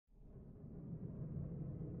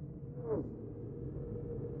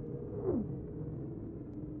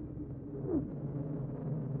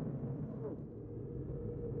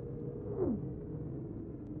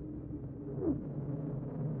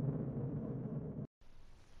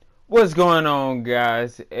What's going on,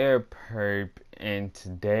 guys? Air Perp, and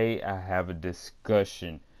today I have a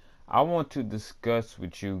discussion. I want to discuss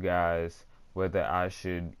with you guys whether I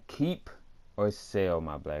should keep or sell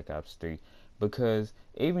my Black Ops 3, because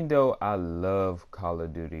even though I love Call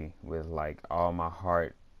of Duty with like all my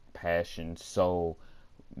heart, passion, soul,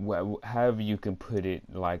 however you can put it,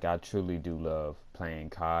 like I truly do love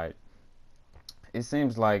playing COD. It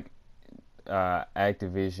seems like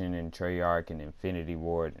Activision and Treyarch and Infinity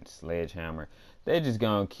Ward and Sledgehammer, they're just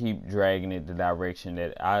gonna keep dragging it the direction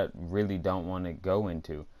that I really don't want to go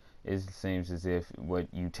into. It seems as if what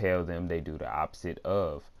you tell them, they do the opposite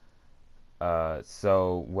of.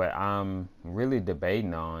 So what I'm really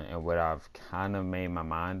debating on, and what I've kind of made my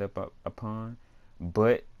mind up upon,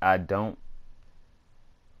 but I don't,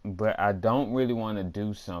 really want to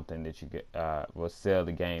do something that you will sell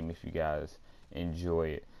the game if you guys enjoy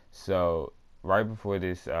it. So right before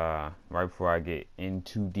this, right before I get in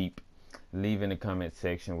too deep, leave in the comment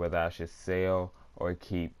section whether I should sell or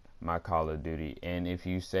keep my Call of Duty. And if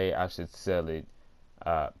you say I should sell it,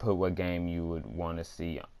 put what game you would want to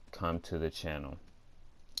see come to the channel.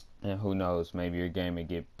 And who knows, maybe your game will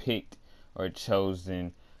get picked or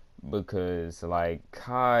chosen, because like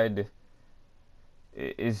COD,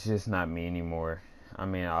 it's just not me anymore. I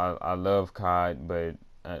mean, I love COD, but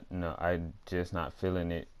no, I'm just not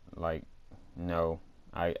feeling it. Like, no,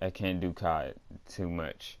 I can't do COD too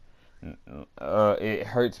much. It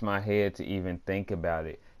hurts my head to even think about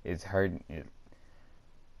it. It's hurting.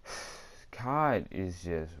 COD is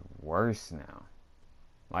just worse now.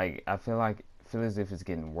 Like, feel as if it's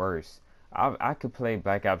getting worse. I could play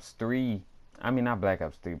Black Ops 3. I mean, not Black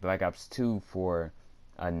Ops 3, Black Ops 2 for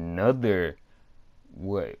another,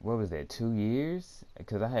 what was that, 2 years?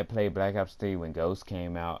 Because I had played Black Ops 3 when Ghost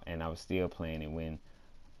came out, and I was still playing it when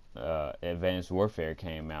Advanced Warfare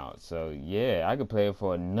came out. So yeah, I could play it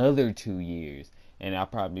for another 2 years, and I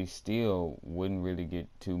probably still wouldn't really get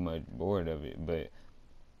too much bored of it. But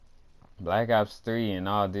Black Ops 3 and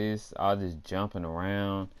all this jumping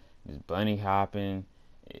around, this bunny hopping,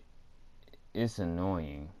 it's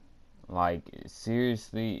annoying. Like,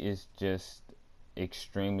 seriously, it's just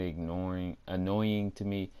extremely annoying to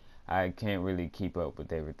me. I can't really keep up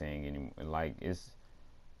with everything anymore. Like, it's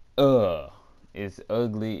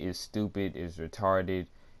ugly, it's stupid, it's retarded,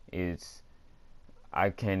 it's I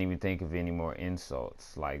can't even think of any more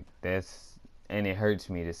insults. Like, and it hurts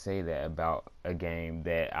me to say that about a game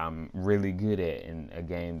that I'm really good at, and a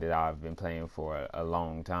game that I've been playing for a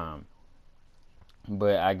long time.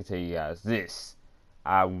 But I can tell you guys this: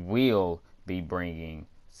 I will be bringing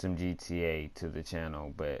some GTA to the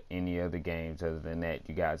channel, but any other games other than that,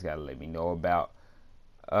 you guys gotta let me know about.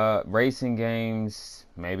 Racing games,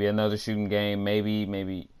 maybe another shooting game,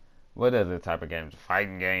 maybe what other type of games?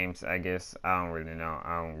 Fighting games, I guess. I don't really know.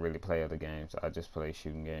 I don't really play other games. I just play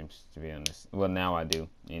shooting games, to be honest. Well, now I do,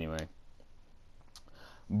 anyway.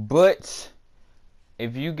 But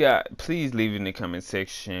if you got, please leave in the comment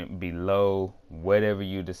section below whatever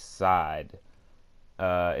you decide.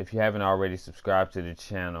 If you haven't already, subscribed to the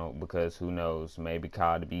channel, because who knows, maybe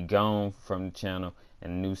COD will be gone from the channel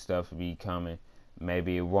and new stuff will be coming.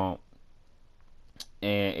 Maybe it won't.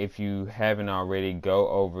 And if you haven't already, go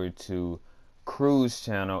over to Crew's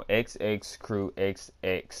channel, XX Crew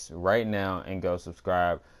XX, right now and go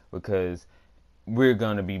subscribe, because we're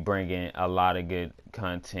going to be bringing a lot of good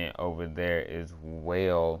content over there as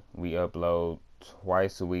well. We upload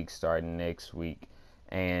twice a week starting next week,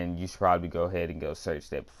 and you should probably go ahead and go search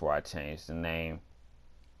that before I change the name.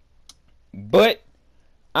 But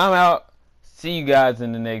I'm out. See you guys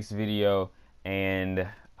in the next video. And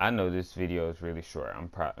I know this video is really short.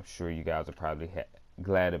 I'm sure you guys are probably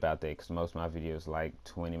glad about that, because most of my videos are like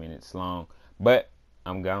 20 minutes long. But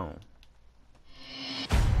I'm gone.